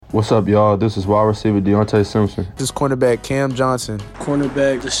What's up, y'all? This is wide receiver Deontay Simpson. This is cornerback Cam Johnson.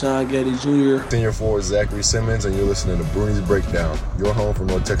 Cornerback Deshaun Getty Jr. Senior forward Zachary Simmons, and you're listening to Bruni's Breakdown, your home for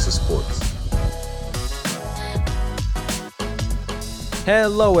North Texas sports.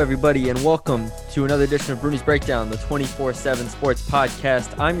 Hello, everybody, and welcome to another edition of Bruni's Breakdown, the 24/7 Sports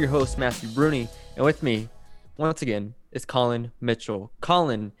Podcast. I'm your host, Matthew Bruni, and with me, once again, is Colin Mitchell.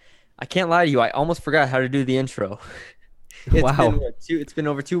 Colin, I can't lie to you, I almost forgot how to do the intro. It's been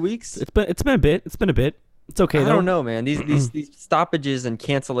over 2 weeks. It's been a bit. It's okay though. I don't know, man. These stoppages and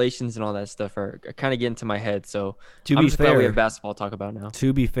cancellations and all that stuff are kind of getting to my head. So I'm just glad we have basketball to talk about now.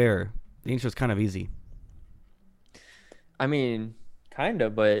 To be fair, the intro's kind of easy. I mean, kind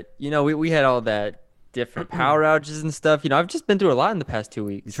of, but we had all that different power outages and stuff. I've just been through a lot in the past 2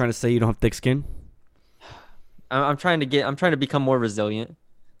 weeks. You trying to say you don't have thick skin? I'm trying to become more resilient.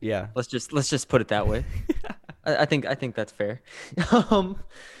 Yeah. Let's just put it that way. I think that's fair. But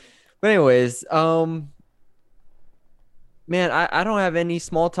anyways, man, I don't have any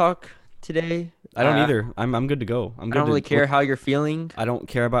small talk today. I don't either. I'm good to go. I don't really care how you're feeling. I don't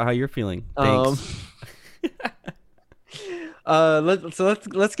care about how you're feeling. Thanks.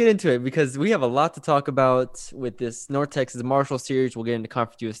 Let's get into it because we have a lot to talk about with this North Texas Marshall series. We'll get into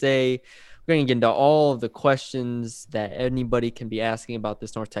Conference USA. We're going to get into all of the questions that anybody can be asking about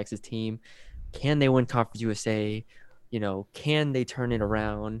this North Texas team. Can they win Conference USA? Can they turn it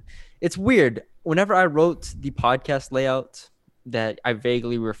around? It's weird. Whenever I wrote the podcast layout that I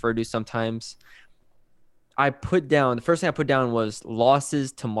vaguely refer to sometimes, the first thing I put down was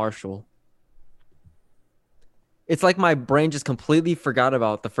losses to Marshall. It's like my brain just completely forgot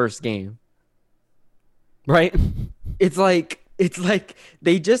about the first game. Right? It's like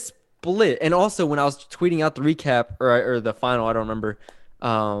they just split. And also when I was tweeting out the recap or the final, I don't remember,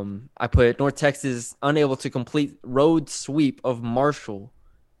 I put North Texas unable to complete road sweep of Marshall.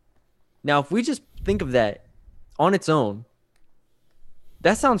 Now, if we just think of that on its own,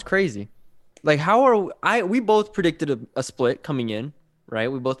 that sounds crazy. Like, we both predicted a split coming in,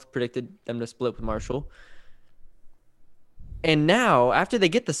 right? We both predicted them to split with Marshall. And now, after they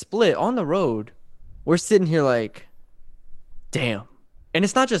get the split on the road, we're sitting here like, damn. And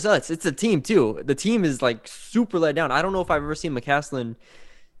it's not just us. It's the team, too. The team is, like, super let down. I don't know if I've ever seen McCaslin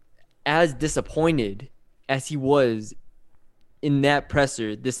as disappointed as he was in that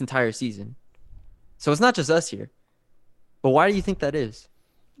presser this entire season. So it's not just us here. But why do you think that is?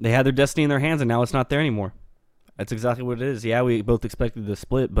 They had their destiny in their hands, and now it's not there anymore. That's exactly what it is. Yeah, we both expected the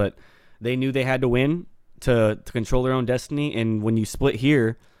split, but they knew they had to win to control their own destiny. And when you split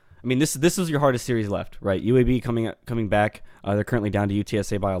here, I mean, this is your hardest series left, right? UAB coming back. They're currently down to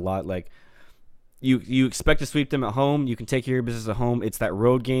UTSA by a lot. Like, you expect to sweep them at home. You can take care of your business at home. It's that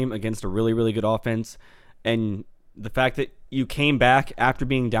road game against a really, really good offense. And the fact that you came back after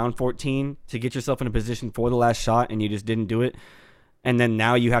being down 14 to get yourself in a position for the last shot and you just didn't do it. And then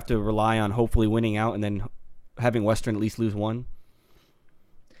now you have to rely on hopefully winning out and then having Western at least lose one.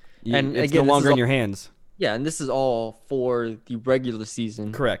 And it's again, no longer in your hands. Yeah, and this is all for the regular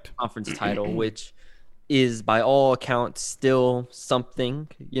season conference title, which is by all accounts still something.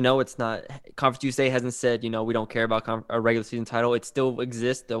 It's not – Conference USA hasn't said, we don't care about a regular season title. It still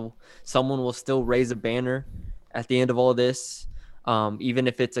exists. Someone will still raise a banner at the end of all this, even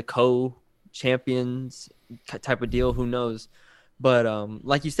if it's a co-champions type of deal, who knows. But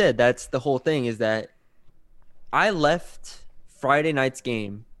like you said, that's the whole thing is that I left Friday night's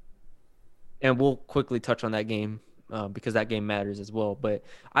game. And we'll quickly touch on that game because that game matters as well. But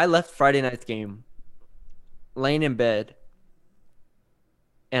I left Friday night's game laying in bed,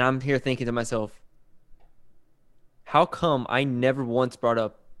 and I'm here thinking to myself, how come I never once brought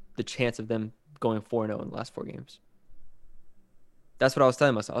up the chance of them going 4-0 in the last 4 games? That's what I was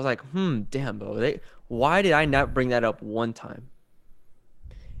telling myself. I was like, damn, bro. Why did I not bring that up one time?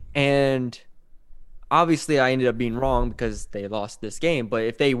 And obviously, I ended up being wrong because they lost this game. But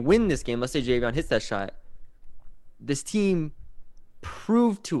if they win this game, let's say Javion hits that shot, this team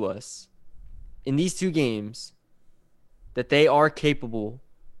proved to us in these 2 games that they are capable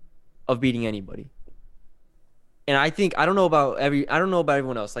of beating anybody. And I don't know about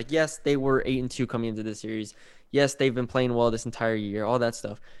everyone else. Like, yes, they were 8-2 coming into this series. Yes, they've been playing well this entire year, all that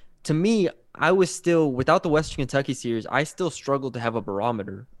stuff. To me, I was still, without the Western Kentucky series, I still struggled to have a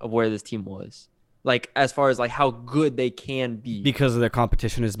barometer of where this team was. Like, as far as, like, how good they can be. Because their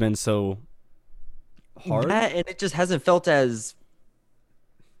competition has been so hard? That, and it just hasn't felt as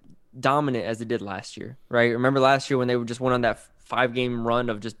dominant as it did last year, right? Remember last year when they just went on that 5-game run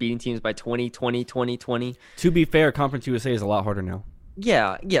of just beating teams by 20, 20, 20, 20? To be fair, Conference USA is a lot harder now.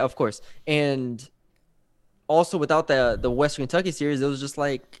 Yeah, of course. And also without the Western Kentucky series, it was just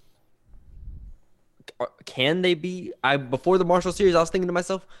like, can they be? Before the Marshall series, I was thinking to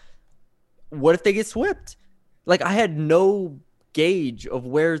myself, what if they get swept? Like, I had no gauge of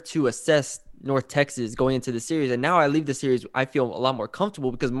where to assess North Texas going into the series, and now I leave the series, I feel a lot more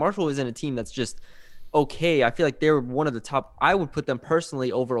comfortable because Marshall isn't a team that's just okay. I feel like they're one of the top. I would put them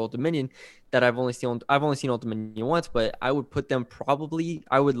personally over Old Dominion. That I've only seen Old Dominion once, but I would put them probably.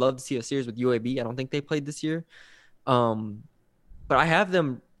 I would love to see a series with UAB. I don't think they played this year, but I have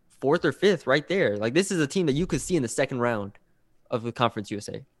them 4th or 5th right there. Like, this is a team that you could see in the second round of the Conference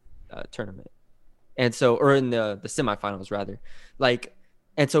USA tournament, and so, or in the semifinals rather. Like,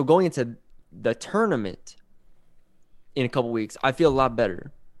 and so going into the tournament in a couple weeks, I feel a lot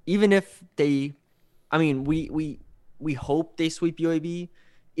better. Even if they, I mean, we hope they sweep UAB.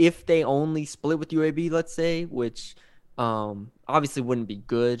 If they only split with UAB, let's say, which obviously wouldn't be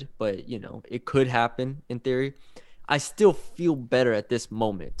good, but, you know, it could happen in theory. I still feel better at this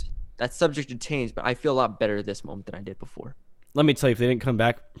moment. That's subject to change, but I feel a lot better at this moment than I did before. Let me tell you, if they didn't come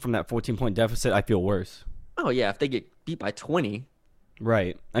back from that 14-point deficit, I feel worse. Oh, yeah, if they get beat by 20.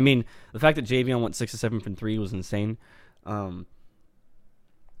 Right. I mean, the fact that Javion went 6 of 7 from 3 was insane.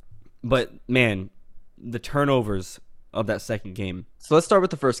 But, man, the turnovers of that second game. So let's start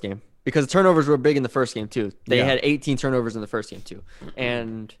with the first game, because the turnovers were big in the first game too. They had 18 turnovers in the first game too.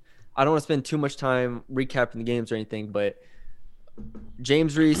 And I don't want to spend too much time recapping the games or anything, but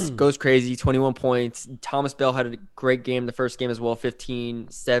James Reese goes crazy, 21 points. Thomas Bell had a great game the first game as well, 15,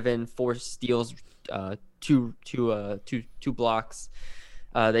 7, 4 steals, two blocks.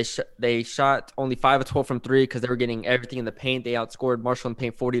 They shot only 5 of 12 from 3 because they were getting everything in the paint. They outscored Marshall in the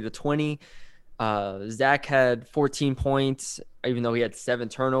paint 40-20. Zach had 14 points, even though he had 7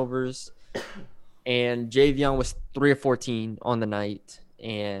 turnovers. And Javion was 3 of 14 on the night,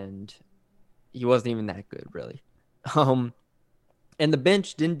 and he wasn't even that good, really. And the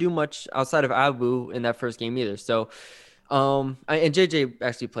bench didn't do much outside of Abu in that first game either. So, and JJ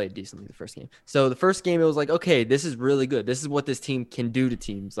actually played decently the first game. So the first game, it was like, okay, this is really good. This is what this team can do to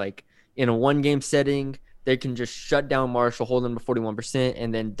teams. Like, in a one-game setting, they can just shut down Marshall, hold them to 41%,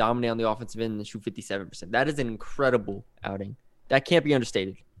 and then dominate on the offensive end and shoot 57%. That is an incredible outing. That can't be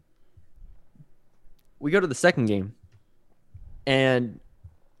understated. We go to the second game, and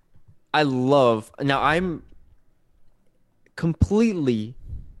I'm completely,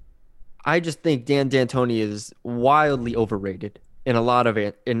 I just think Dan D'Antoni is wildly overrated in a lot of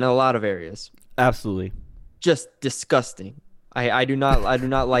areas. Absolutely. Just disgusting. I do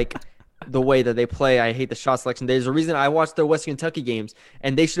not like the way that they play. I hate the shot selection. There's a reason I watched their Western Kentucky games,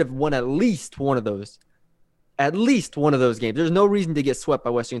 and they should have won at least one of those. At least one of those games. There's no reason to get swept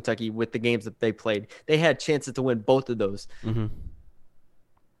by Western Kentucky with the games that they played. They had chances to win both of those. Mm-hmm.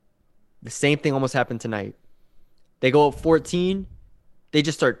 The same thing almost happened tonight. They go up 14. They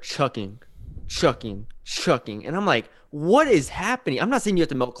just start chucking. And I'm like, what is happening? I'm not saying you have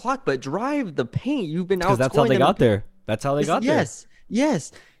to milk clock, but drive the paint. You've been outscoring them. That's how they got there. That's how they got there.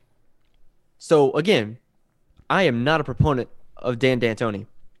 Yes. So, again, I am not a proponent of Dan D'Antoni.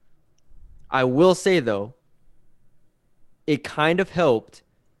 I will say, though, it kind of helped.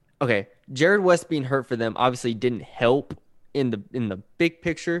 Okay, Jared West being hurt for them obviously didn't help in the big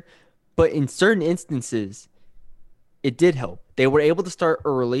picture, but in certain instances, it did help. They were able to start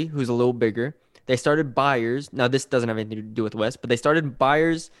early, who's a little bigger. They started Byers. Now, this doesn't have anything to do with West, but they started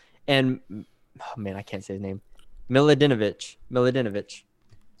Byers and, oh man, I can't say his name, Miladinovich.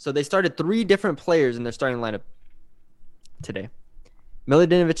 So they started 3 different players in their starting lineup today.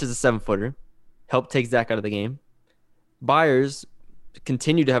 Miladinovich is a 7-footer, helped take Zach out of the game. Byers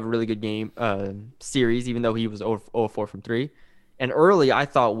continued to have a really good game series, even though he was 0-4 from 3. And early, I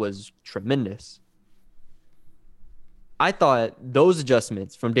thought was tremendous. I thought those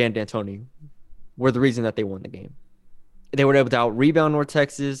adjustments from Dan D'Antoni were the reason that they won the game. They were able to out-rebound North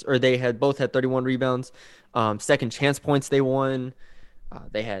Texas, or they had both had 31 rebounds. Second chance points they won.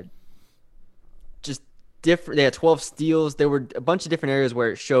 They had just different. They had 12 steals. There were a bunch of different areas where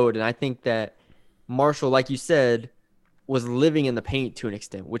it showed, and I think that Marshall, like you said, was living in the paint to an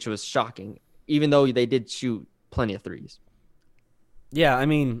extent, which was shocking, even though they did shoot plenty of threes. Yeah, I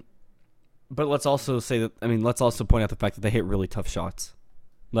mean, but let's also say that. I mean, let's also point out the fact that they hit really tough shots.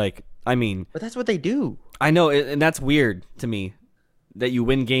 Like, I mean, but that's what they do. I know, and that's weird to me that you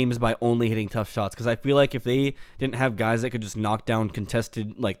win games by only hitting tough shots. Because I feel like if they didn't have guys that could just knock down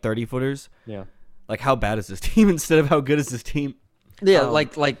contested like 30-footers, yeah, like how bad is this team instead of how good is this team? Yeah,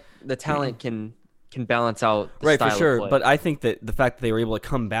 like the talent can balance out the right, style for sure. of play. But I think that the fact that they were able to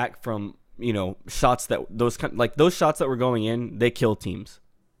come back from, you know, shots that those shots that were going in, they kill teams.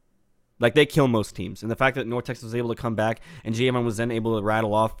 Like, they kill most teams. And the fact that North Texas was able to come back and Javion was then able to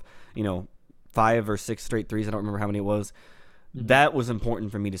rattle off, 5 or 6 straight threes, I don't remember how many it was, that was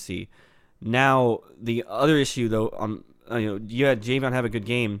important for me to see. Now, the other issue, though, you had Javion have a good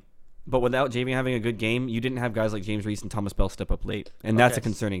game, but without Javion having a good game, you didn't have guys like James Reese and Thomas Bell step up late. And that's a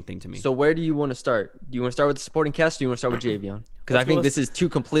concerning thing to me. So where do you want to start? Do you want to start with the supporting cast, or do you want to start with Javion? Because I think this is two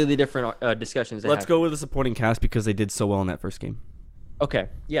completely different discussions. Let's go with the supporting cast because they did so well in that first game. Okay.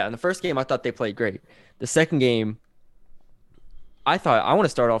 Yeah, in the first game, I thought they played great. The second game, I thought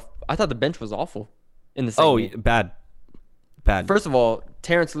the bench was awful in the second game. Bad. First of all,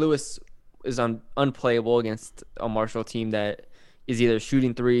 Terrence Lewis is unplayable against a Marshall team that is either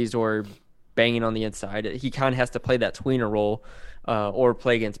shooting threes or banging on the inside. He kind of has to play that tweener role or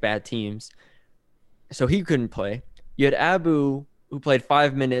play against bad teams. So he couldn't play. You had Abu, who played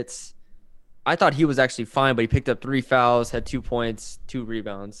 5 minutes. I thought he was actually fine, but he picked up 3 fouls, had 2 points, 2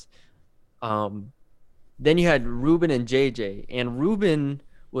 rebounds. Then you had Ruben and JJ. And Ruben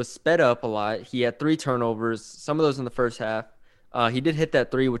was sped up a lot. He had 3 turnovers, some of those in the first half. He did hit that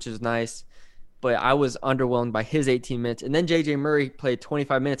 3, which is nice. But I was underwhelmed by his 18 minutes. And then J.J. Murray played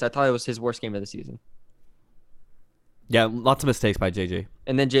 25 minutes. I thought it was his worst game of the season. Yeah, lots of mistakes by J.J.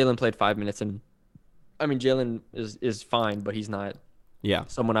 And then Jalen played 5 minutes. And, Jalen is fine, but he's not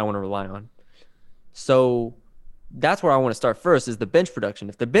someone I want to rely on. So that's where I want to start first is the bench production.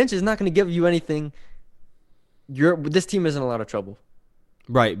 If the bench is not going to give you anything, this team is in a lot of trouble.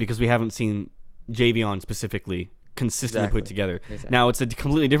 Right, because we haven't seen Javion specifically consistently put together. Exactly. Now, it's a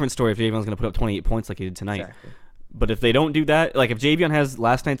completely different story if Javion's going to put up 28 points like he did tonight. Exactly. But if they don't do that, like if Javion has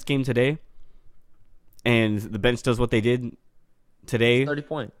last night's game today and the bench does what they did today. 30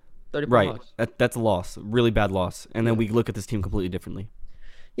 point right, loss. That's a loss, a really bad loss. And then we look at this team completely differently.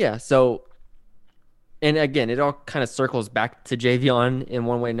 Yeah, so, and again, it all kind of circles back to Javion in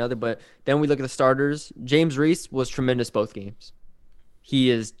one way or another, but then we look at the starters. James Reese was tremendous both games. He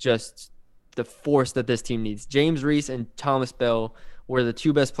is just the force that this team needs. James Reese and Thomas Bell were the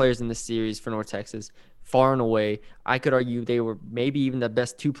 2 best players in this series for North Texas, far and away. I could argue they were maybe even the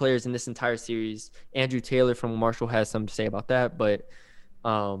best 2 players in this entire series. Andrew Taylor from Marshall has something to say about that, but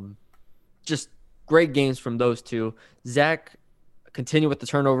just great games from those 2. Zach continued with the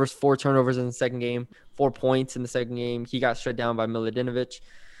turnovers, 4 turnovers in the second game, 4 points in the second game. He got shut down by Miladinovich.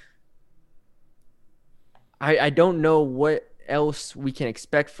 I don't know what else we can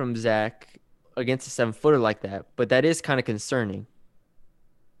expect from Zach against a 7-footer like that, but that is kind of concerning.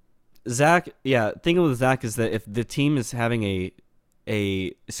 Zach, thinking with Zach is that if the team is having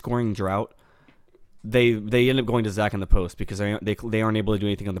a scoring drought, they end up going to Zach in the post because they aren't able to do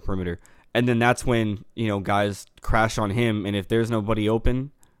anything on the perimeter, and then that's when guys crash on him, and if there's nobody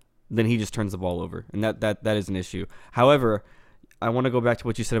open, then he just turns the ball over, and that is an issue. However, I want to go back to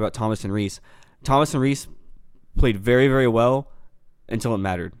what you said about Thomas and Reese. Thomas and Reese played very, very well until it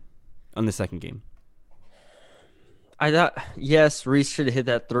mattered on the second game. I thought, yes, Reese should have hit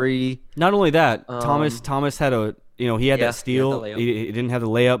that 3. Not only that, Thomas had he had that steal. He didn't have the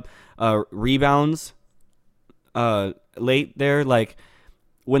layup. Rebounds late there. Like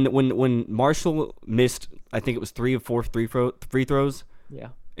when Marshall missed, I think it was 3 of 4 free throws. Yeah.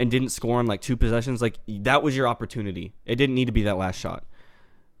 And didn't score on like 2 possessions. Like that was your opportunity. It didn't need to be that last shot.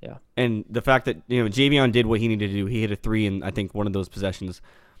 Yeah. And the fact that Javion did what he needed to do. He hit a 3 in I think one of those possessions.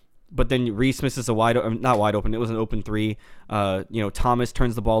 But then Reese misses a not wide open. It was an open 3. Thomas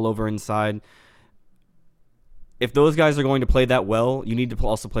turns the ball over inside. If those guys are going to play that well, you need to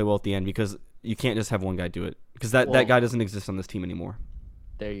also play well at the end because you can't just have one guy do it because that guy doesn't exist on this team anymore.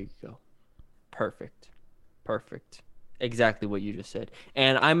 There you go. Perfect. Exactly what you just said.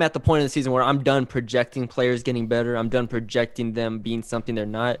 And I'm at the point in the season where I'm done projecting players getting better. I'm done projecting them being something they're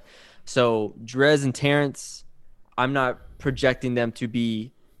not. So Drez and Terrence, I'm not projecting them to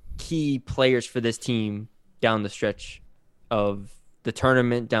be key players for this team down the stretch of the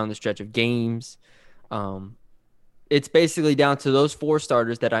tournament, down the stretch of games. It's basically down to those 4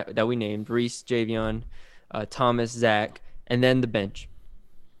 starters that we named: Reese, Javion, Thomas, Zach, and then the bench.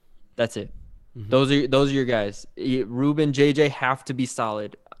 That's it. Mm-hmm. Those are your guys. Ruben, JJ have to be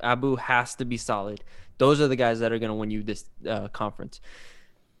solid. Abu has to be solid. Those are the guys that are going to win you this conference.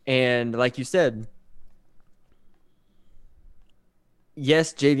 And like you said,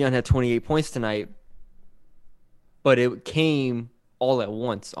 yes, Javion had 28 points tonight, but it came all at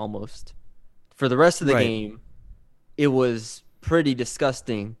once almost. For the rest of the game, it was pretty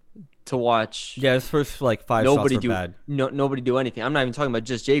disgusting to watch. Yeah, his first 5 shots were bad. Nobody do anything. I'm not even talking about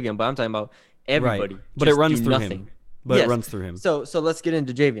just Javion, but I'm talking about everybody. Right. But it runs through him. It runs through him. So let's get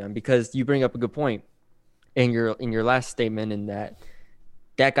into Javion because you bring up a good point in your last statement in that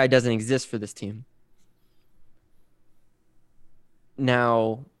that guy doesn't exist for this team.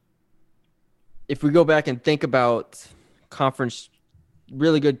 Now, if we go back and think about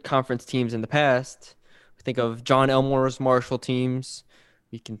really good conference teams in the past, we think of John Elmore's Marshall teams.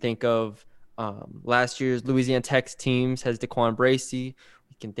 We can think of last year's Louisiana Tech teams has DeQuan Bracey.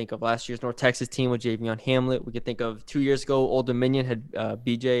 We can think of last year's North Texas team with Javion Hamlet. We can think of 2 years ago, Old Dominion had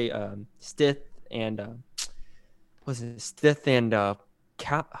BJ Stith and Stith and I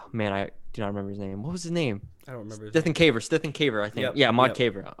do not remember his name. What was his name? I don't remember. Stith and Caver, I think. Yep. Yeah, Mod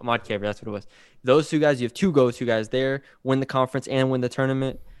Caver, that's what it was. Those two guys, you have two go-to guys there, win the conference and win the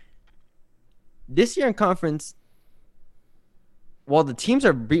tournament. This year in conference, while the teams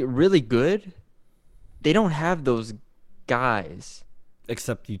are really good, they don't have those guys.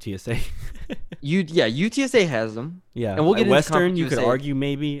 Except UTSA. UTSA has them. Yeah, and we'll get Western. into You could argue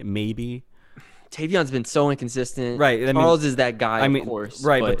maybe. Tavion's been so inconsistent. Right. Charles is that guy, of course.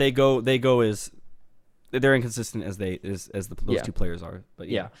 Right, but they go as they're inconsistent as those two players are. But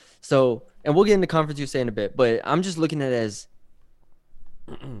yeah. So, and we'll get into Conference USA in a bit, but I'm just looking at it as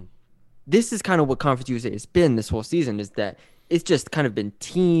this is kind of what Conference USA has been this whole season, is that it's just kind of been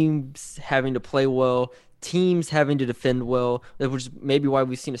teams having to play well, teams having to defend well, which is maybe why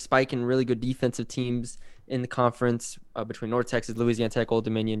we've seen a spike in really good defensive teams in the conference between North Texas, Louisiana Tech, Old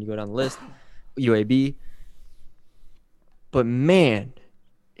Dominion. You go down the list. UAB. But man,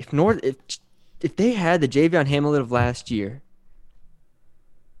 if they had the Javion Hamlet of last year,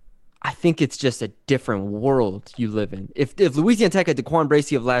 I think it's just a different world you live in. If Louisiana Tech had DeQuan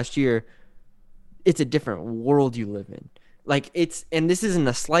Bracey of last year, it's a different world you live in. And this isn't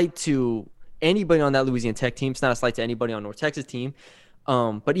a slight to anybody on that Louisiana Tech team. It's not a slight to anybody on North Texas team.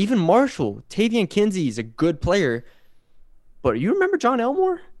 But even Marshall, Tavian Kinsey is a good player. But you remember John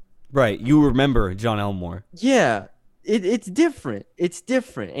Elmore? Right, you remember John Elmore. Yeah, it's different. It's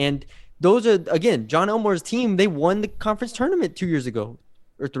different. And those are, again, John Elmore's team, they won the conference tournament 2 years ago.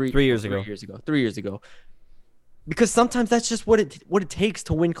 Or 3 years ago. 3 years ago. Because sometimes that's just what it takes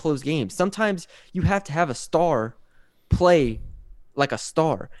to win close games. Sometimes you have to have a star play like a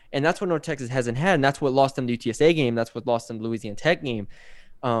star. And that's what North Texas hasn't had. And that's what lost them the UTSA game. That's what lost them the Louisiana Tech game.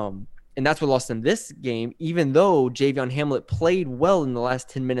 And that's what lost them this game, even though Javion Hamlet played well in the last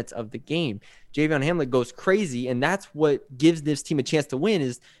 10 minutes of the game. Javion Hamlet goes crazy, and that's what gives this team a chance to win,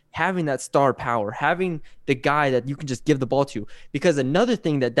 is having that star power, having the guy that you can just give the ball to. Because another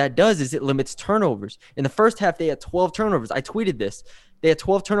thing that does is it limits turnovers. In the first half, they had 12 turnovers. I tweeted this. They had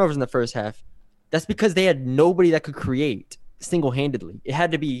 12 turnovers in the first half. That's because they had nobody that could create single-handedly. It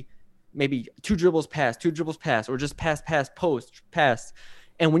had to be maybe two dribbles pass, or just pass, post, pass.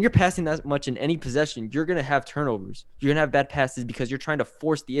 And when you're passing that much in any possession, you're going to have turnovers. You're going to have bad passes because you're trying to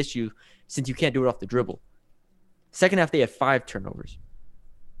force the issue since you can't do it off the dribble. Second half, they had 5 turnovers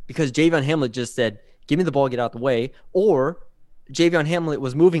because Javion Hamlet just said, give me the ball, get out the way. Or Javion Hamlet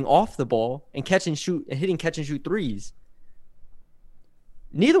was moving off the ball and hitting catch and shoot threes.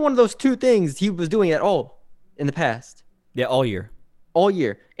 Neither one of those two things he was doing at all in the past. Yeah, all year.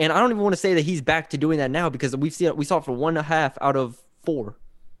 And I don't even want to say that he's back to doing that now because we saw it for 1.5 out of 4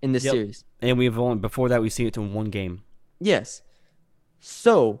 in this series. And before that we've seen it in one game. Yes.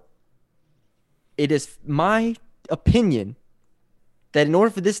 So it is my opinion that in order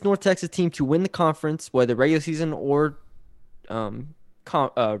for this North Texas team to win the conference, whether regular season or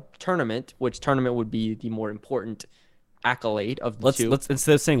tournament, which tournament would be the more important accolade of the two. Let's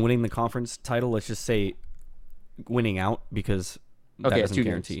instead of saying winning the conference title, let's just say winning out, because that doesn't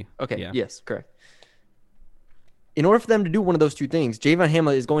guarantee. Games. Okay, yeah. Yes, correct. In order for them to do one of those two things, Javion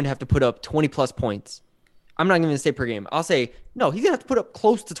Hamlet is going to have to put up 20-plus points. I'm not going to say per game. I'll say, no, he's going to have to put up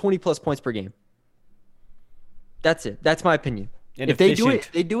close to 20-plus points per game. That's it. That's my opinion. If they do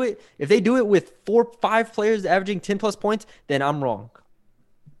it with 4-5 players averaging 10-plus points, then I'm wrong.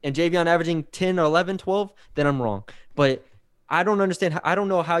 And Javion averaging 10 or 11, 12, then I'm wrong. But I don't understand. I don't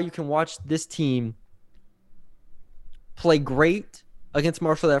know how you can watch this team play great against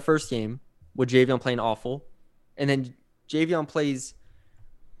Marshall that first game with Javion playing awful. And then Javion plays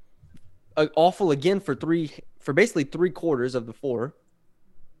awful again for basically 3 quarters of the 4,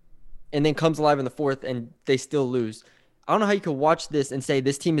 and then comes alive in the 4th, and they still lose. I don't know how you could watch this and say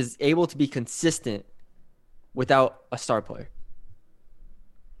this team is able to be consistent without a star player.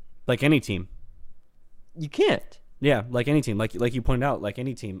 Like any team. You can't. Yeah, like any team. Like you pointed out, like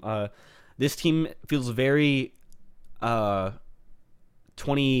any team. This team feels very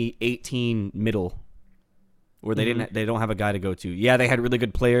 2018 middle, where they don't have a guy to go to. Yeah, they had really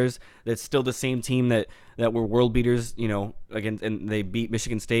good players. That's still the same team that were world beaters, again, and they beat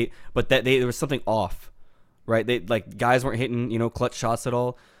Michigan State, but there was something off, right? They like guys weren't hitting, clutch shots at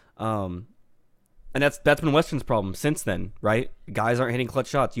all. And that's been Western's problem since then, right? Guys aren't hitting clutch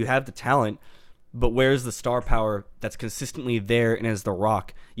shots. You have the talent, but where's the star power that's consistently there and as the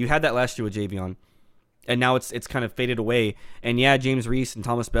rock? You had that last year with Javion, and now it's kind of faded away. And yeah, James Reese and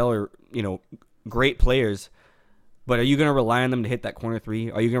Thomas Bell are, great players, but are you going to rely on them to hit that corner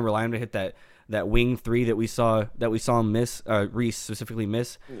three? Are you going to rely on them to hit that wing three that we saw him miss, Reese specifically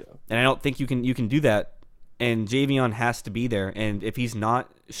miss? Yeah. And I don't think you can do that. And Javion has to be there. And if he's not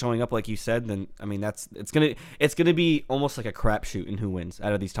showing up like you said, then I mean it's gonna be almost like a crapshoot in who wins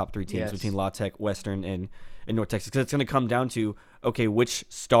out of these top three teams between La Tech, Western, and North Texas. Because it's gonna come down to, okay, which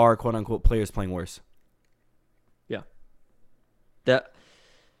star quote unquote player is playing worse. Yeah. That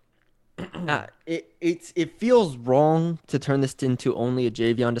it feels wrong to turn this into only a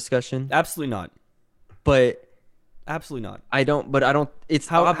Javion discussion. Absolutely not. But absolutely not. I don't. It's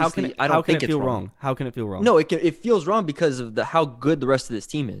how can it feel wrong? How can it feel wrong? No, it feels wrong because of how good the rest of this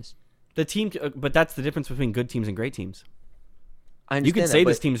team is. The team, but that's the difference between good teams and great teams. I understand. You can say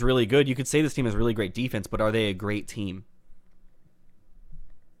this team's really good. You could say this team has really great defense, but are they a great team?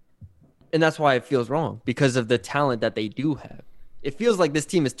 And that's why it feels wrong, because of the talent that they do have. It feels like this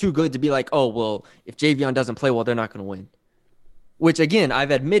team is too good to be like, oh well, if Javion doesn't play well, they're not going to win. Which, again,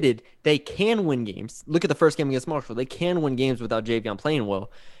 I've admitted they can win games. Look at the first game against Marshall. They can win games without Javion playing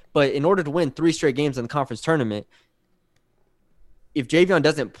well. But in order to win 3 straight games in the conference tournament, if Javion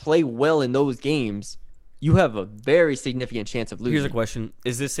doesn't play well in those games, you have a very significant chance of losing. Here's a question.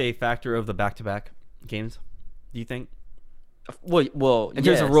 Is this a factor of the back-to-back games, do you think? Well, in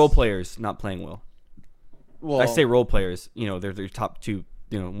terms of role players not playing well. Well, I say role players. They're their top 2,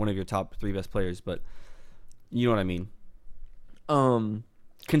 one of your top 3 best players. But you know what I mean.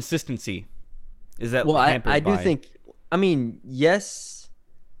 Consistency is that I do think, yes.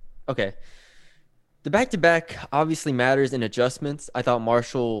 Okay, the back-to-back obviously matters in adjustments. I thought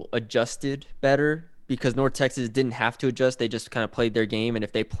Marshall adjusted better because North Texas didn't have to adjust. They just kind of played their game, and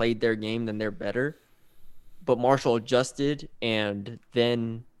if they played their game, then they're better. But Marshall adjusted and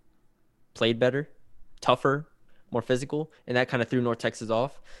then played better, tougher, more physical, and that kind of threw North Texas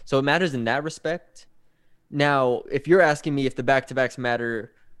off. So it matters in that respect. Now, if you're asking me if the back-to-backs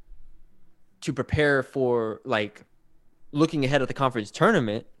matter to prepare for, like, looking ahead at the conference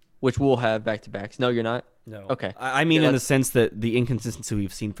tournament, which we'll have back-to-backs. No, you're not? No. Okay. I mean in the sense that the inconsistency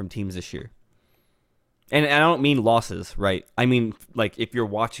we've seen from teams this year. And I don't mean losses, right? I mean, like, if you're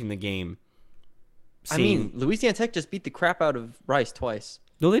watching the game. Louisiana Tech just beat the crap out of Rice twice.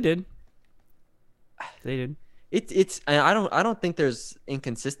 No, they did. They did. I don't think there's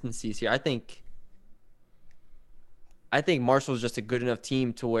inconsistencies here. I think Marshall's just a good enough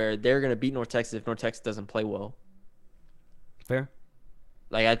team to where they're going to beat North Texas if North Texas doesn't play well. Fair.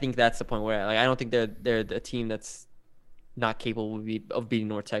 Like, I think that's the point where, like, I don't think they're the team that's not capable of beating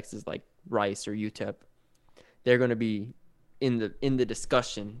North Texas like Rice or UTEP. They're going to be in the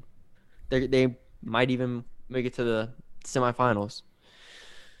discussion. They might even make it to the semifinals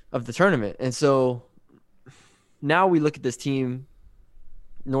of the tournament. And so now we look at this team,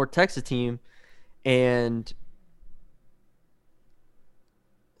 North Texas team, and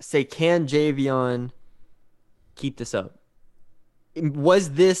say, can Javion keep this up?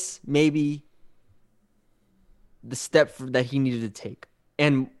 Was this maybe the step that he needed to take?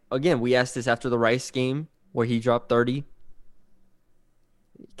 And again, we asked this after the Rice game where he dropped 30.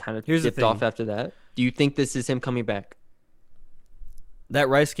 He kind of dipped off after that. Do you think this is him coming back? That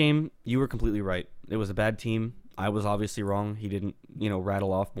Rice game, you were completely right. It was a bad team. I was obviously wrong. He didn't,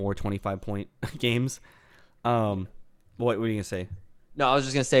 rattle off more 25-point games. What were you going to say? No, I was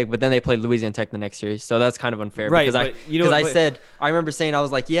just going to say, but then they played Louisiana Tech the next series, so that's kind of unfair. Right, because I remember saying, I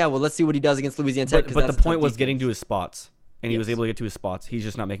was like, yeah, well, let's see what he does against Louisiana Tech. But the point was getting to his spots, and he was able to get to his spots. He's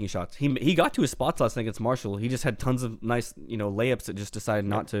just not making shots. He got to his spots last night against Marshall. He just had tons of nice, layups that just decided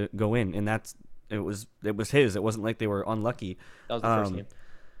not to go in, and it was his. It wasn't like they were unlucky. That was the first game.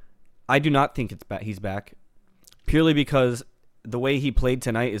 I do not think he's back, purely because the way he played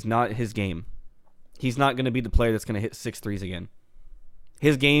tonight is not his game. He's not going to be the player that's going to hit 6 threes again.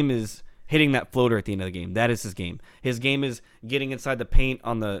 His game is hitting that floater at the end of the game. That is his game. His game is getting inside the paint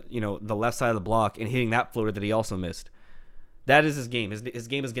on the the left side of the block and hitting that floater that he also missed. That is his game. His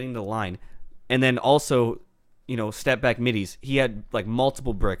game is getting to the line, and then also step back middies. He had like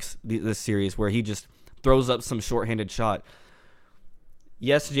multiple bricks this series where he just throws up some shorthanded shot.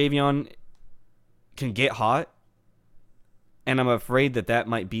 Yes, Javion can get hot, and I'm afraid that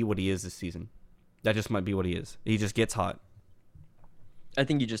might be what he is this season. That just might be what he is. He just gets hot. I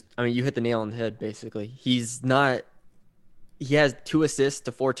think you hit the nail on the head, basically. He has 2 assists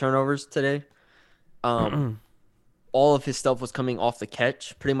to 4 turnovers today. all of his stuff was coming off the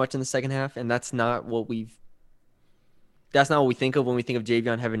catch pretty much in the second half, and that's not what we think of when we think of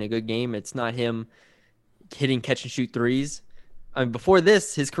Javion having a good game. It's not him hitting catch and shoot threes. I mean, before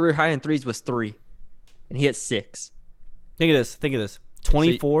this, his career high in threes was 3, and he hit 6. Think of this.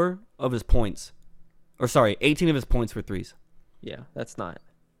 24 of his points, 18 of his points were threes. Yeah, that's not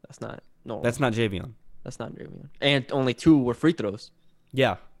normal. That's not Javion. That's not Javion. And only 2 were free throws.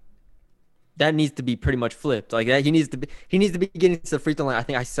 Yeah. That needs to be pretty much flipped. Like that, he needs to be getting to the free throw line. I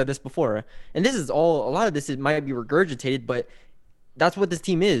think I said this before, and this is all. A lot of this might be regurgitated, but that's what this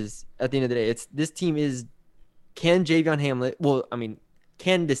team is. At the end of the day, this team is. Can Javion Hamlet? Well, I mean,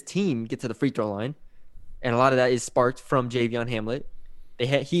 can this team get to the free throw line? And a lot of that is sparked from Javion Hamlet.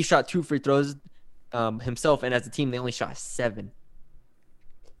 He shot 2 free throws himself, and as a team, they only shot 7.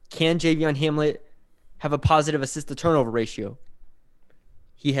 Can Javion Hamlet have a positive assist to turnover ratio?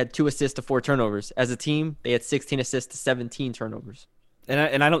 He had 2 assists to 4 turnovers. As a team, they had 16 assists to 17 turnovers.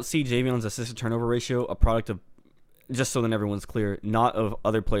 And I don't see Javion's assist to turnover ratio a product of, just so that everyone's clear, not of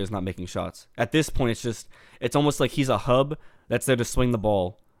other players not making shots. At this point, it's almost like he's a hub that's there to swing the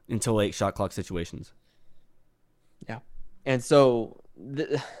ball into late shot clock situations. Yeah. And so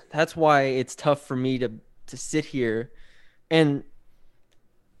that's why it's tough for me to sit here and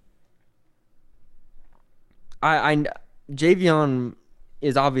Javion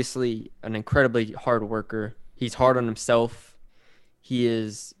is obviously an incredibly hard worker. He's hard on himself. He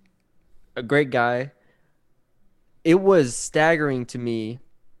is a great guy. It was staggering to me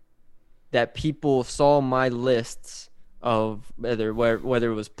that people saw my lists of whether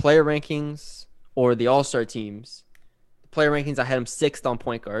it was player rankings or the All-Star teams. The player rankings, I had him 6th on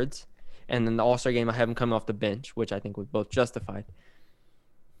point guards, and then the All-Star game, I have him coming off the bench, which I think was both justified.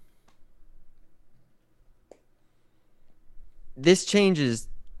 This changes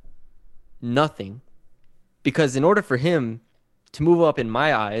nothing, because in order for him to move up in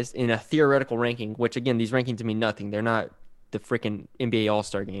my eyes in a theoretical ranking, which again, these rankings mean nothing. They're not the freaking NBA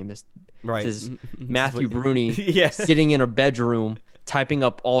All-Star game. This is Matthew Bruni sitting in a bedroom typing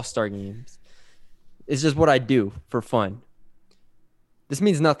up All-Star games. It's just what I do for fun. This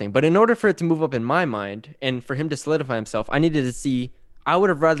means nothing. But in order for it to move up in my mind and for him to solidify himself, I would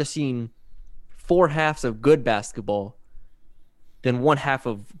have rather seen 4 halves of good basketball than 1 half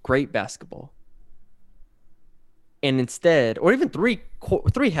of great basketball. And instead, or even three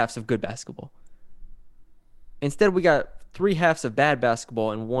halves of good basketball. Instead, we got 3 halves of bad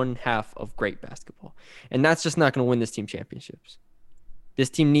basketball and 1 half of great basketball. And that's just not going to win this team championships. This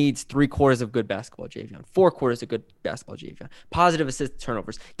team needs 3/4 of good basketball, Javion. 4/4 of good basketball, Javion. Positive assist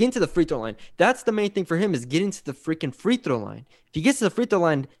turnovers. Getting to the free throw line. That's the main thing for him, is getting to the freaking free throw line. If he gets to the free throw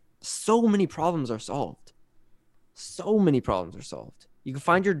line, so many problems are solved. So many problems are solved. You can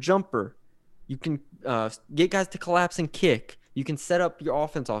find your jumper. You can get guys to collapse and kick. You can set up your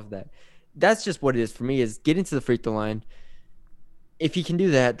offense off of that. That's just what it is for me, is getting to the free throw line. If he can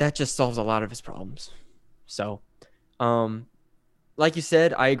do that, that just solves a lot of his problems. So, like you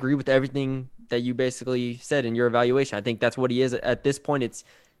said, I agree with everything that you basically said in your evaluation. I think that's what he is at this point.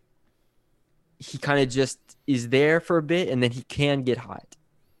 He kind of just is there for a bit, and then he can get hot.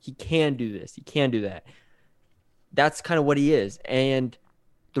 He can do this. He can do that. That's kind of what he is. And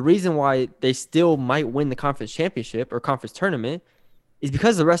the reason why they still might win the conference championship or conference tournament is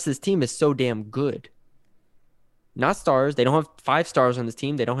because the rest of this team is so damn good. Not stars. They don't have 5 stars on this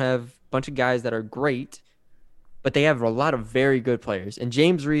team. They don't have a bunch of guys that are great, but they have a lot of very good players. And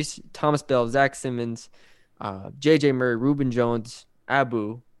James Reese, Thomas Bell, Zach Simmons, J.J. Murray, Reuben Jones,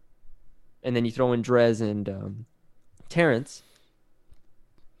 Abu, and then you throw in Drez and Terrence.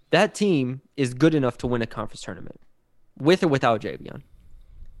 That team is good enough to win a conference tournament, with or without Javion.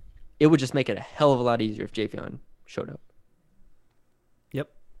 It would just make it a hell of a lot easier if Javion showed up.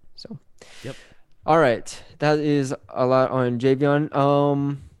 Yep. So. Yep. All right, that is a lot on Javion.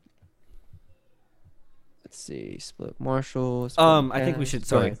 Let's see, split Marshall. I think we should.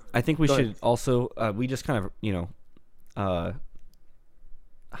 Sorry, I think we should also. We just kind of,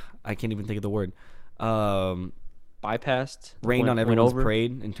 I can't even think of the word. Bypassed, rained on everyone's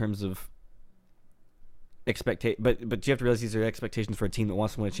parade in terms of expectation. But you have to realize these are expectations for a team that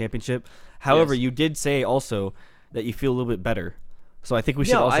wants to win a championship. However, you did say also that you feel a little bit better. So I think we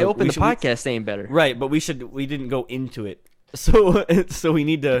should also. I opened the podcast saying better. Right, but we didn't go into it. So we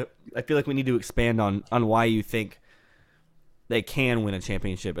need to. I feel like we need to expand on why you think they can win a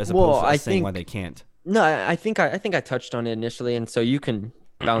championship as opposed to saying why they can't. No, I think I touched on it initially, and so you can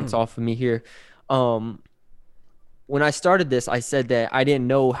bounce off of me here. When I started this, I said that I didn't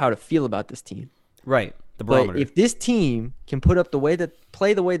know how to feel about this team. Right, the barometer. But if this team can play the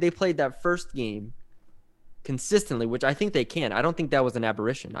way they played that first game, consistently, which I think they can. I don't think that was an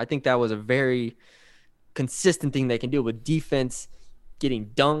aberration. I think that was a very consistent thing they can do with defense, getting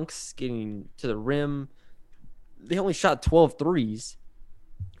dunks, getting to the rim. They only shot 12 threes,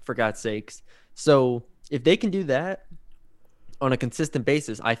 for God's sakes. So if they can do that on a consistent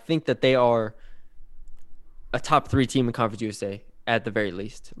basis, I think that they are a top 3 team in Conference USA at the very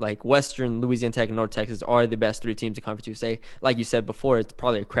least. Like Western, Louisiana Tech, and North Texas are the best 3 teams in Conference USA. Like you said before, it's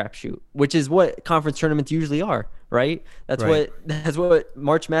probably a crapshoot, which is what conference tournaments usually are, right? That's what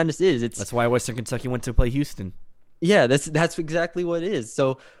March Madness is. That's why Western Kentucky went to play Houston. Yeah, that's exactly what it is.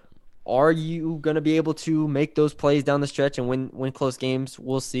 So are you going to be able to make those plays down the stretch and win close games?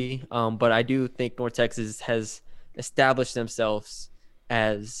 We'll see. But I do think North Texas has established themselves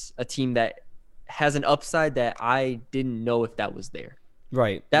as a team that has an upside that I didn't know if that was there.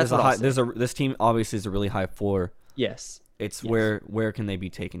 Right. This team obviously is a really high floor. Yes. It's where can they be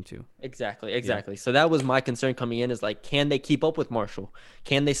taken to? Exactly. Yeah. So that was my concern coming in, is like, can they keep up with Marshall?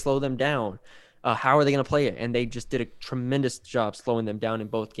 Can they slow them down? How are they going to play it? And they just did a tremendous job slowing them down in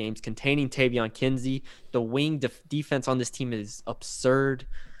both games, containing Tavion Kinsey. The wing defense on this team is absurd.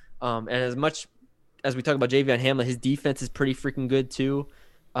 And as much as we talk about Javion Hamlin, his defense is pretty freaking good too.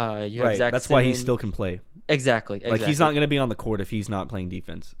 Right. That's why he still can play. Exactly. Like, he's not going to be on the court if he's not playing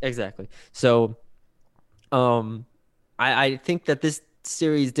defense. Exactly. So, I think that this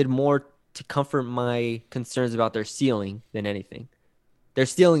series did more to comfort my concerns about their ceiling than anything. Their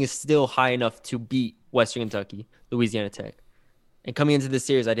ceiling is still high enough to beat Western Kentucky, Louisiana Tech. And coming into this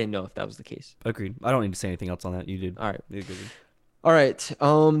series, I didn't know if that was the case. Agreed. I don't need to say anything else on that. You did. All right. All right.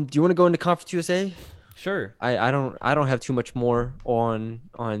 Do you want to go into Conference USA? Sure. I don't have too much more on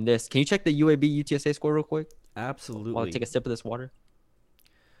this. Can you check the UAB UTSA score real quick? Absolutely. While I take a sip of this water.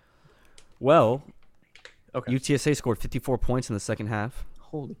 Well, okay. UTSA scored 54 points in the second half.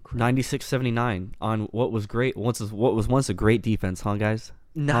 Holy crap. 96-79 on what was once a great defense, huh, guys?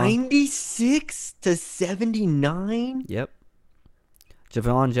 96-79? Yep.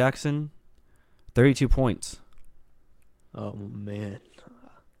 Javon Jackson, 32 points. Oh, man.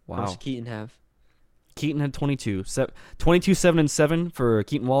 Wow. How much did Keaton have? Keaton had 22. 22, 7, and 7 for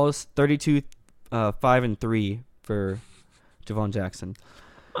Keaton Wallace. 32, 5, and 3 for Javon Jackson.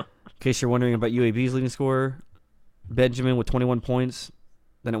 In case you're wondering about UAB's leading scorer, Benjamin with 21 points.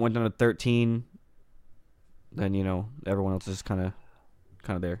 Then it went down to 13. Then, everyone else is kind of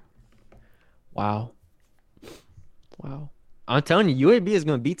there. Wow. I'm telling you, UAB is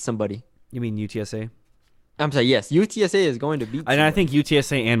going to beat somebody. You mean UTSA? I'm sorry, yes. UTSA is going to beat somebody. And I think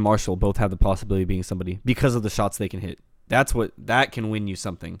UTSA and Marshall both have the possibility of being somebody because of the shots they can hit. That can win you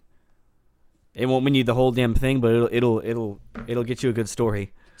something. It won't win you the whole damn thing, but it'll get you a good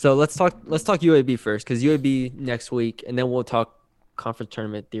story. So let's talk UAB first, because UAB next week, and then we'll talk conference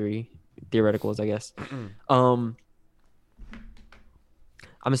tournament theoreticals, I guess. I'm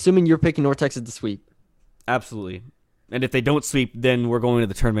assuming you're picking North Texas to sweep. Absolutely. And if they don't sweep, then we're going to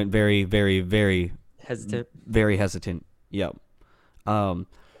the tournament very, very, very hesitant. Very hesitant. Yep.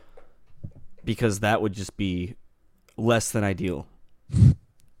 Because that would just be less than ideal.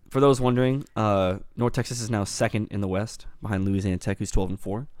 For those wondering, North Texas is now second in the West behind Louisiana Tech, who's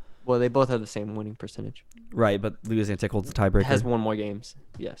 12-4. Well, they both have the same winning percentage. Right, but Louisiana Tech holds the tiebreaker. Has won more games.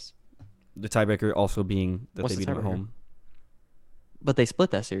 Yes. The tiebreaker also being that they beat them at home. But they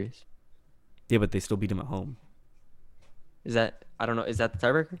split that series. Yeah, but they still beat them at home. Is that the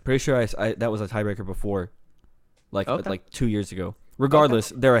tiebreaker? Pretty sure that was a tiebreaker before, like 2 years ago.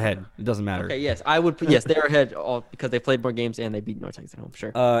 Regardless, they're ahead. It doesn't matter. Okay, yes, I would. Yes, they're ahead all because they played more games and they beat North Texas at home.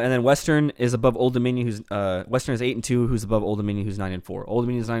 Sure. And then Western is above Old Dominion, who's Western is 8-2, who's above Old Dominion, who's 9-4. Old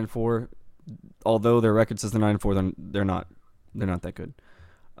Dominion is 9-4, although their record says they're 9-4. They're not that good.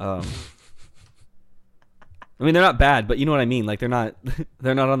 I mean, they're not bad, but you know what I mean. Like they're not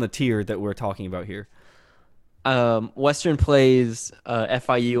on the tier that we're talking about here. Western plays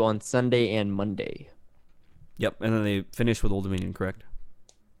FIU on Sunday and Monday. Yep, and then they finish with Old Dominion, correct?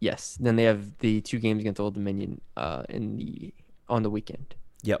 Yes. Then they have the 2 games against Old Dominion on the weekend.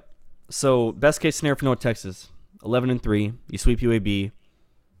 Yep. So best case scenario for North Texas: 11-3. You sweep UAB,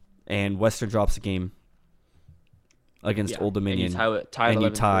 and Western drops a game against Old Dominion, and you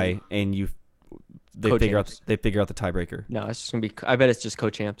tie, and they figure out the tiebreaker. No, it's just gonna be. I bet it's just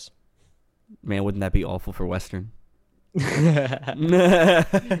co-champs. Man, wouldn't that be awful for Western?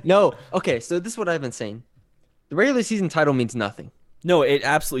 No. Okay, so this is what I've been saying. The regular season title means nothing. No, it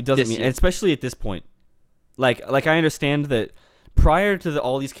absolutely doesn't mean, especially at this point. Like I understand that prior to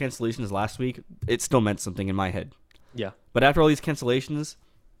all these cancellations last week, it still meant something in my head. Yeah. But after all these cancellations,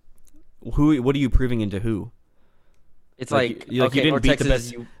 what are you proving into who? It's like you didn't beat the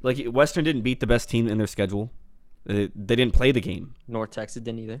best. Like Western didn't beat the best team in their schedule. They didn't play the game. North Texas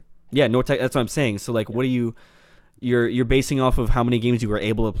didn't either. Yeah, North Texas. That's what I'm saying. So like, what are you're basing off of how many games you were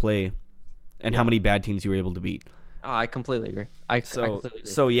able to play, and how many bad teams you were able to beat. Oh, I completely agree. I completely agree.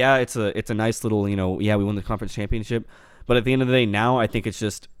 So yeah, it's a nice little, we won the conference championship, but at the end of the day, now I think it's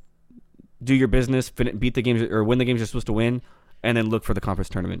just do your business, beat the games or win the games you're supposed to win, and then look for the conference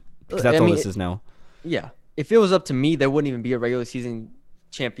tournament, because that's all this is now. Yeah, if it was up to me, there wouldn't even be a regular season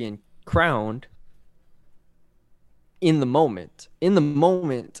champion crowned. In the moment,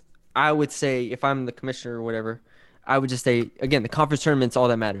 I would say, if I'm the commissioner or whatever, I would just say, again, the conference tournament's all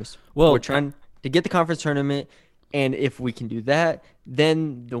that matters. Well, we're trying to get the conference tournament, and if we can do that,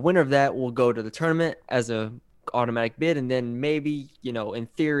 then the winner of that will go to the tournament as a automatic bid, and then maybe, in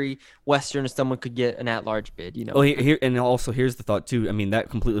theory, Western or someone could get an at-large bid. Well, here and also here's the thought too. I mean, that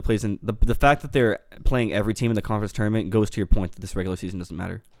completely plays in the fact that they're playing every team in the conference tournament goes to your point that this regular season doesn't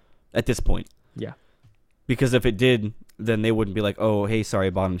matter at this point. Yeah. Because if it did, then they wouldn't be like, oh, hey, sorry,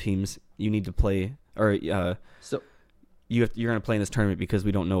 bottom teams, you need to play, or so you're going to play in this tournament because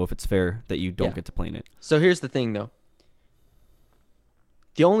we don't know if it's fair that you don't get to play in it. So here's the thing, though.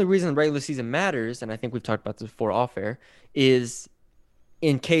 The only reason the regular season matters, and I think we've talked about this before off air, is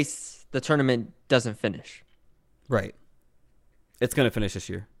in case the tournament doesn't finish. Right. It's going to finish this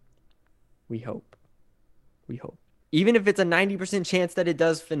year. We hope. Even if it's a 90% chance that it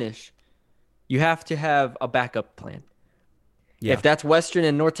does finish, you have to have a backup plan. Yeah. If that's Western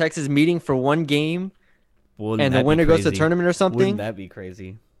and North Texas meeting for one game, and the winner goes to the tournament or something. Wouldn't that be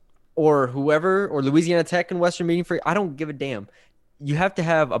crazy? Or whoever, or Louisiana Tech and Western meeting for, I don't give a damn. You have to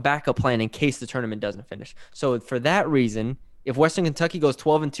have a backup plan in case the tournament doesn't finish. So for that reason, if Western Kentucky goes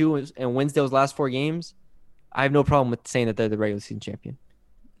 12-2 and wins those last 4 games, I have no problem with saying that they're the regular season champion.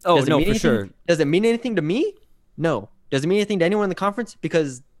 Oh, no, for sure. Does it mean anything to me? No. Does it mean anything to anyone in the conference?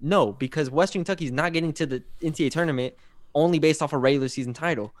 Because Western Kentucky is not getting to the NCAA tournament only based off a regular season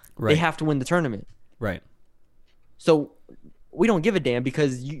title. Right. They have to win the tournament. Right. So we don't give a damn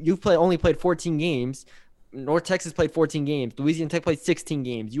because you've only played 14 games. North Texas played 14 games. Louisiana Tech played 16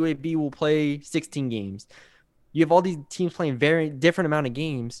 games. UAB will play 16 games. You have all these teams playing very different amount of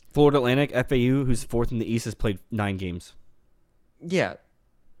games. Florida Atlantic, FAU, who's 4th in the East, has played 9 games. Yeah.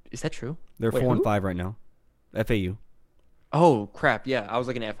 Is that true? They're 4-5 right now. FAU. Oh, crap. Yeah, I was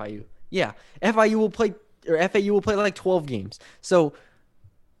looking at FIU. Yeah. FAU will play like 12 games. So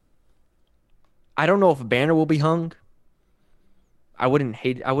I don't know if a banner will be hung. I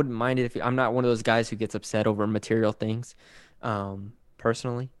wouldn't mind it if I'm not one of those guys who gets upset over material things,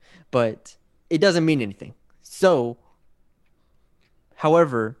 personally, but it doesn't mean anything. So,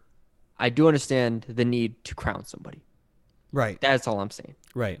 however, I do understand the need to crown somebody. Right. That's all I'm saying.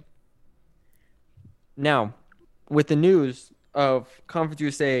 Right. Now, with the news of Conference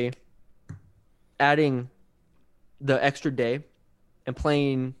USA adding the extra day and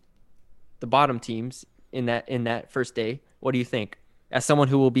playing the bottom teams in that first day, what do you think? As someone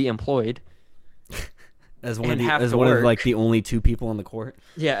who will be employed, as one of like the only 2 people on the court.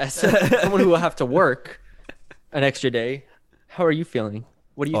 Yeah, as someone who will have to work an extra day, how are you feeling?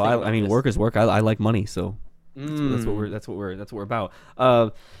 What do you think? I mean, work is work. I like money, so that's what we're about.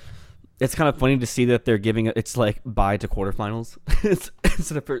 It's kind of funny to see that they're giving it's like bye to quarterfinals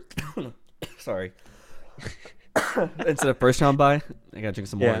instead of first. Sorry, instead of first round bye. I gotta drink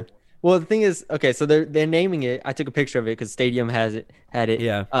some more. Well, the thing is, okay, so they're naming it. I took a picture of it because Stadium had it.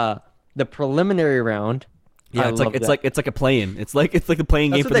 Yeah. The preliminary round. Yeah, it's like a play-in. It's like the playing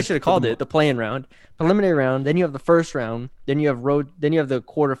game. That's what they should have called it, the play-in round. Preliminary round. Then you have the first round. Then you have Then you have the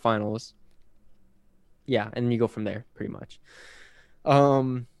quarterfinals. Yeah, and then you go from there, pretty much.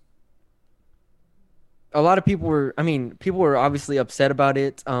 A lot of people were obviously upset about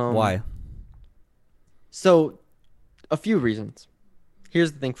it. Why? So, a few reasons.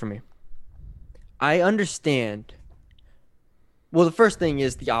 Here's the thing for me. I understand. Well, the first thing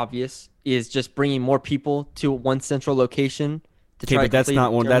is the obvious is just bringing more people to one central location to try. But that's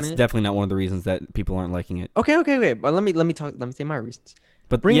not one. That's definitely not one of the reasons that people aren't liking it. Okay. But let me say my reasons.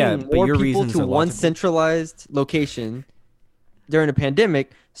 But bringing more people to one centralized location during a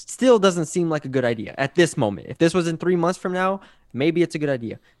pandemic still doesn't seem like a good idea at this moment. If this was in 3 months from now, maybe it's a good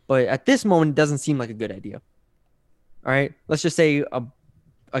idea. But at this moment, it doesn't seem like a good idea. All right, let's just say.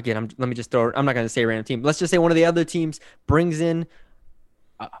 Again, let me just throw. I'm not going to say a random team. Let's just say one of the other teams brings in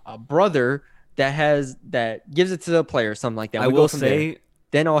a brother that gives it to the player, something like that. I will say,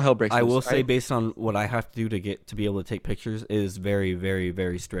 then all hell breaks loose. I will say, based on what I have to do to be able to take pictures, is very, very,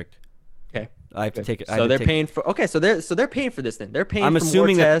 very strict. Okay, I have to take it. So they're paying for. Okay, so they're paying for this then. They're paying. I'm for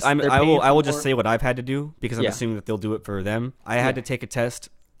assuming more that tests. I will just say what I've had to do because I'm assuming that they'll do it for them. I had to take a test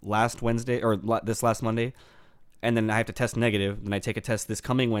last Wednesday or this last Monday. and then I have to test negative. Then I take a test this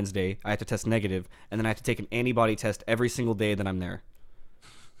coming Wednesday. I have to test negative, and then I have to take an antibody test every single day that I'm there.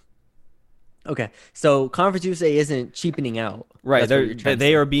 Okay, so Conference USA isn't cheapening out. Right,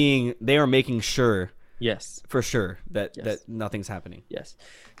 they are making sure. Yes, for sure that nothing's happening. Yes.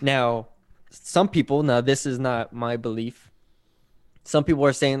 Now, some people. Now, this is not my belief. Some people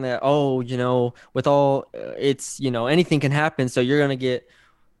are saying that, with all it's anything can happen. So you're gonna get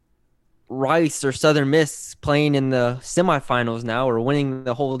Rice or Southern Miss playing in the semifinals now, or winning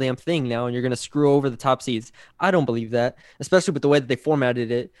the whole damn thing now, and you're gonna screw over the top seeds. I don't believe that, especially with the way that they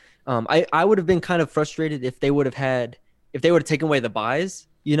formatted it. I would have been kind of frustrated if they would have taken away the buys,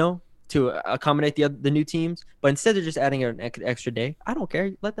 to accommodate the new teams. But instead of just adding an extra day, I don't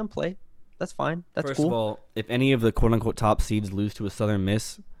care. Let them play. That's fine. That's cool. First of all, if any of the quote unquote top seeds lose to a Southern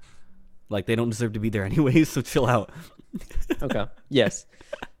Miss, like they don't deserve to be there anyways. So chill out. Okay. Yes.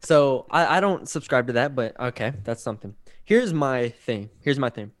 So I don't subscribe to that, but okay, that's something. Here's my thing.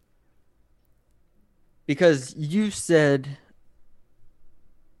 Because you said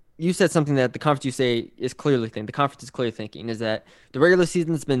something that the conference you say is clearly thinking. The conference is clearly thinking is that the regular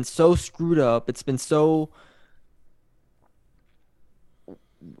season has been so screwed up. It's been so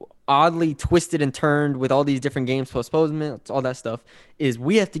oddly twisted and turned with all these different games, postponements, all that stuff. Is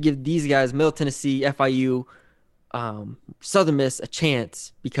we have to give these guys, Middle Tennessee, FIU, Southern Miss, a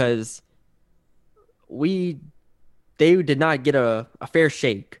chance because they did not get a fair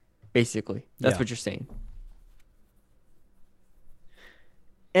shake. Basically, that's what you're saying.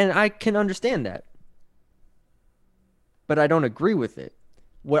 And I can understand that. But I don't agree with it.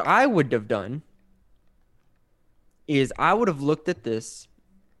 What I would have done is I would have looked at this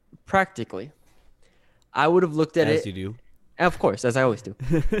practically. I would have looked at it. As you do. Of course, as I always do.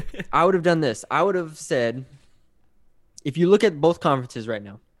 I would have done this. I would have said, if you look at both conferences right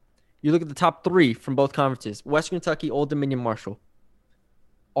now, you look at the top three from both conferences, Western Kentucky, Old Dominion, Marshall,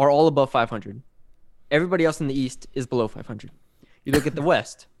 are all above 500. Everybody else in the East is below 500. You look at the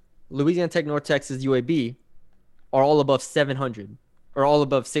West, Louisiana Tech, North Texas, UAB are all above 700, or all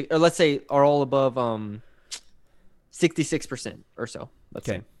above or let's say are all above 66% or so. Let's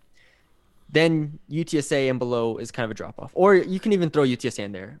say. Then UTSA and below is kind of a drop off, or you can even throw UTSA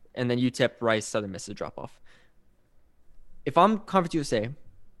in there, and then UTEP, Rice, Southern Miss is a drop off. If I'm Conference USA,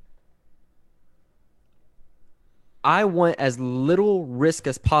 I want as little risk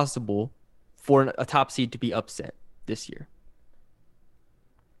as possible for a top seed to be upset this year.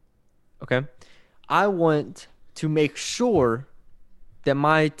 Okay? I want to make sure that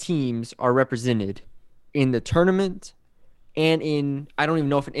my teams are represented in the tournament and in, I don't even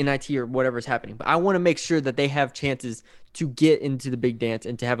know if an NIT or whatever is happening, but I want to make sure that they have chances to get into the big dance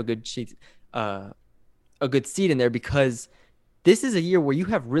and to have a good seat in there, because this is a year where you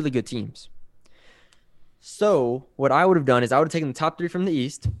have really good teams. So what I would have done is I would have taken the top three from the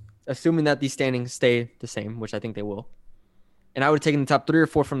East, assuming that these standings stay the same, which I think they will. And I would have taken the top 3 or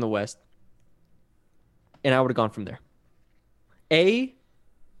 4 from the West, and I would have gone from there.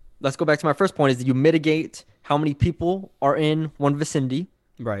 Let's go back to my first point, is that you mitigate how many people are in one vicinity.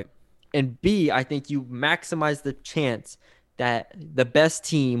 Right. And B, I think you maximize the chance that the best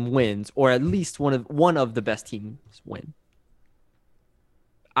team wins, or at least one of the best teams win.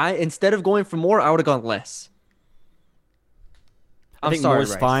 Instead of going for more, I would have gone less. I think more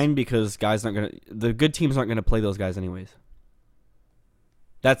is fine because the good teams aren't gonna play those guys anyways.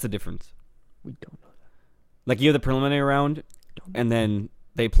 That's the difference. We don't know that. Like you have the preliminary round, and then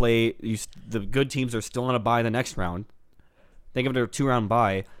they play. The good teams are still on a bye the next round. Think of it as a 2-round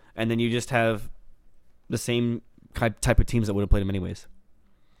bye, and then you just have the same type of teams that would have played them anyways.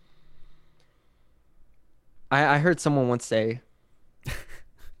 I heard someone once say,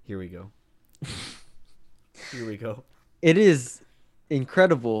 Here we go. Here we go. It is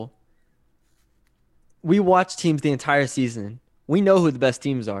incredible. We watch teams the entire season. We know who the best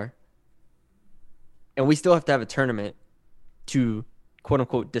teams are. And we still have to have a tournament to, quote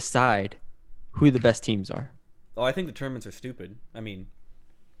unquote, decide who the best teams are. Oh, I think the tournaments are stupid. I mean,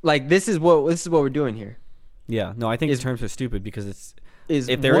 like this is what we're doing here. Yeah, no, I think the tournaments are stupid because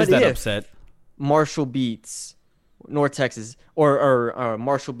if there is that upset, Marshall beats North Texas, or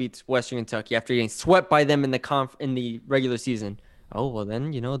Marshall beats Western Kentucky after getting swept by them in the regular season. Oh well,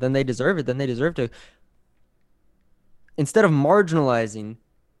 then then they deserve it. Then they deserve to. Instead of marginalizing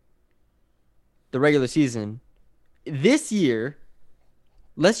the regular season, this year,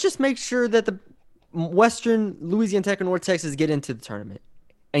 let's just make sure that the Western, Louisiana Tech, and North Texas get into the tournament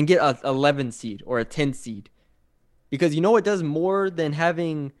and get a 11 seed or a 10 seed, because you know what does more than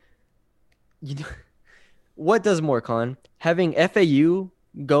having. What does more, Con? Having FAU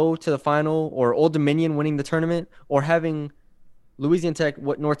go to the final, or Old Dominion winning the tournament, or having Louisiana Tech,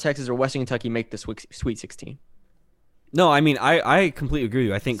 North Texas, or Western Kentucky make the Sweet 16? No, I mean, I completely agree with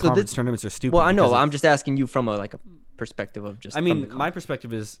you. I think conference tournaments are stupid. Well, I know. I'm just asking you from a perspective of just. I mean, my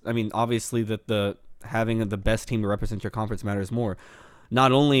perspective is, obviously that having the best team to represent your conference matters more.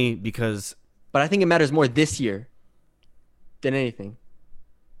 Not only because. But I think it matters more this year than anything.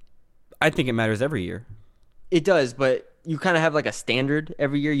 I think it matters every year. It does, but you kind of have like a standard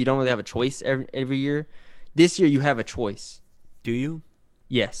every year. You don't really have a choice every year. This year, you have a choice. Do you?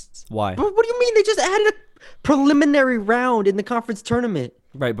 Yes. Why? But what do you mean? They just added a preliminary round in the conference tournament.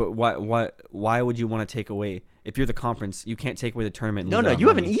 Right, but why would you want to take away? If you're the conference, you can't take away the tournament. No, you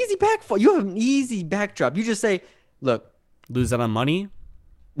have an easy You have an easy backdrop. You just say, look. Lose out on money?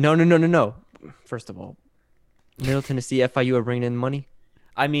 No. First of all, Middle Tennessee, FIU are bringing in money.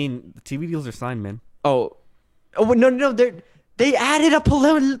 I mean, the TV deals are signed, man. Oh, no. They added a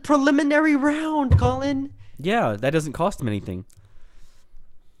preliminary round, Colin. Yeah, that doesn't cost them anything.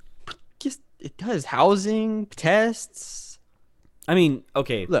 Yes, it does. Housing, tests. I mean,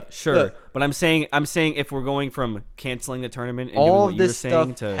 okay, sure, but I'm saying if we're going from canceling the tournament and all doing what this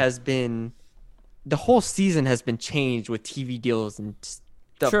stuff has been, the whole season has been changed with TV deals and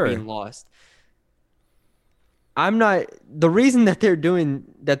stuff being lost. The reason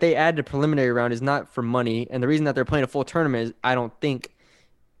that they added a preliminary round is not for money, and the reason that they're playing a full tournament I don't think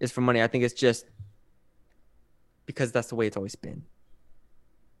is for money. I think it's just because that's the way it's always been.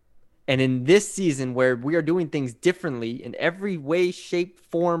 And in this season where we are doing things differently in every way, shape,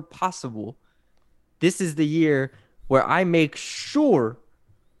 form possible, this is the year where I make sure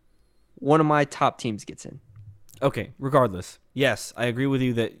one of my top teams gets in. Okay, regardless. Yes, I agree with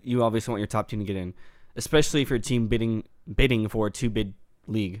you that you obviously want your top team to get in, especially if your team bidding for a 2-bid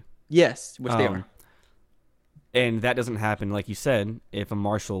league. Yes, which they are. And that doesn't happen, like you said, if a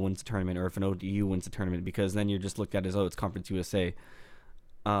Marshall wins the tournament or if an ODU wins the tournament, because then you're just looked at as, it's Conference USA.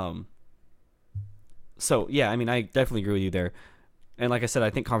 So yeah, I mean, I definitely agree with you there. And like I said, I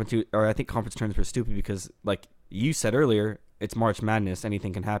think conference tournaments are stupid because, like you said earlier, it's March Madness.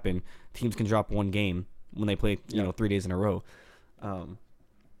 Anything can happen. Teams can drop one game when they play, 3 days in a row.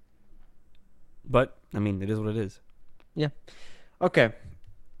 But I mean, it is what it is. Yeah. Okay.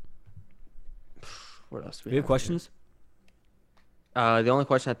 What else? Do you have questions? The only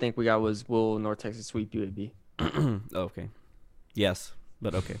question I think we got was, will North Texas sweep UAB? Okay. Yes,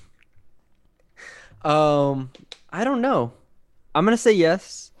 but okay. I don't know. I'm gonna say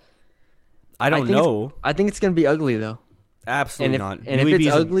yes. I don't know. I think it's gonna be ugly though. Absolutely not. And if it's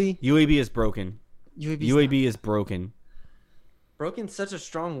ugly, UAB is broken. UAB is broken. Broken's such a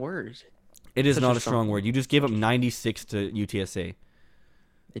strong word. It is not a strong word. You just gave up 96 to UTSA.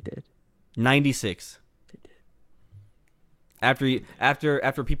 They did. 96. They did.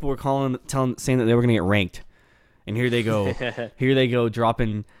 After people were saying that they were gonna get ranked, and here they go. Here they go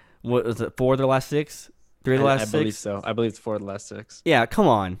dropping. What was it? 4 of their last 6? 3 of the last 6? I believe so. I believe it's 4 of the last 6. Yeah, come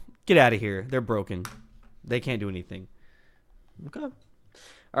on. Get out of here. They're broken. They can't do anything. Okay. All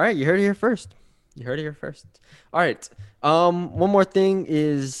right, you heard it here first. All right. One more thing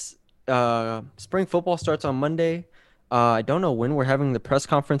is spring football starts on Monday. I don't know when we're having the press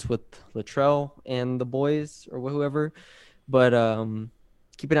conference with Latrell and the boys or whoever, but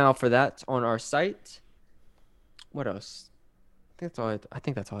keep an eye out for that on our site. What else? I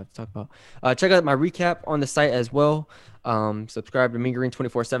think that's all I have to talk about. Check out my recap on the site as well. Subscribe to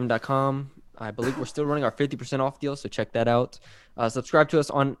meangreen247.com. I believe we're still running our 50% off deal, so check that out. Subscribe to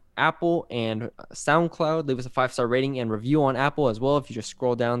us on Apple and SoundCloud. Leave us a 5-star rating and review on Apple as well. If you just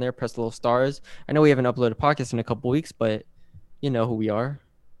scroll down there, press the little stars. I know we haven't uploaded a podcast in a couple weeks, but you know who we are.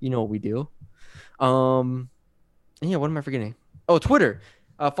 You know what we do. And yeah, what am I forgetting? Oh, Twitter.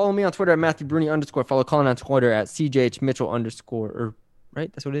 Follow me on Twitter at Matthew Bruni _ Follow Colin on Twitter at CJH Mitchell _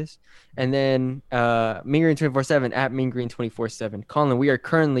 right? That's what it is. And then Mean Green 24/7 at Mean Green 24/7. Colin, we are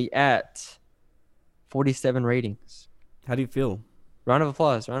currently at 47 ratings. How do you feel? Round of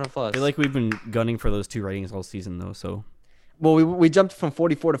applause. I feel like we've been gunning for those 2 ratings all season though. So, well, we jumped from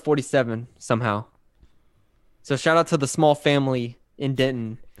 44 to 47 somehow. So shout out to the small family in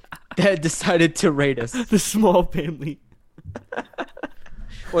Denton that decided to rate us. The small family.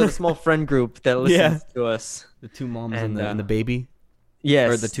 Or the small friend group that listens to us. The 2 moms and the baby.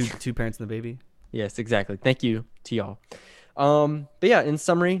 Yes. Or the two parents and the baby. Yes, exactly. Thank you to y'all. But yeah, in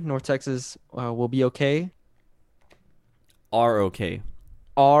summary, North Texas will be okay. Are okay.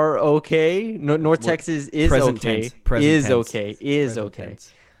 North Texas is okay. Is okay.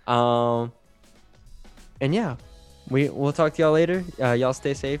 And yeah, we'll talk to y'all later. Y'all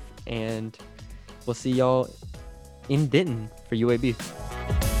stay safe, and we'll see y'all in Denton for UAB.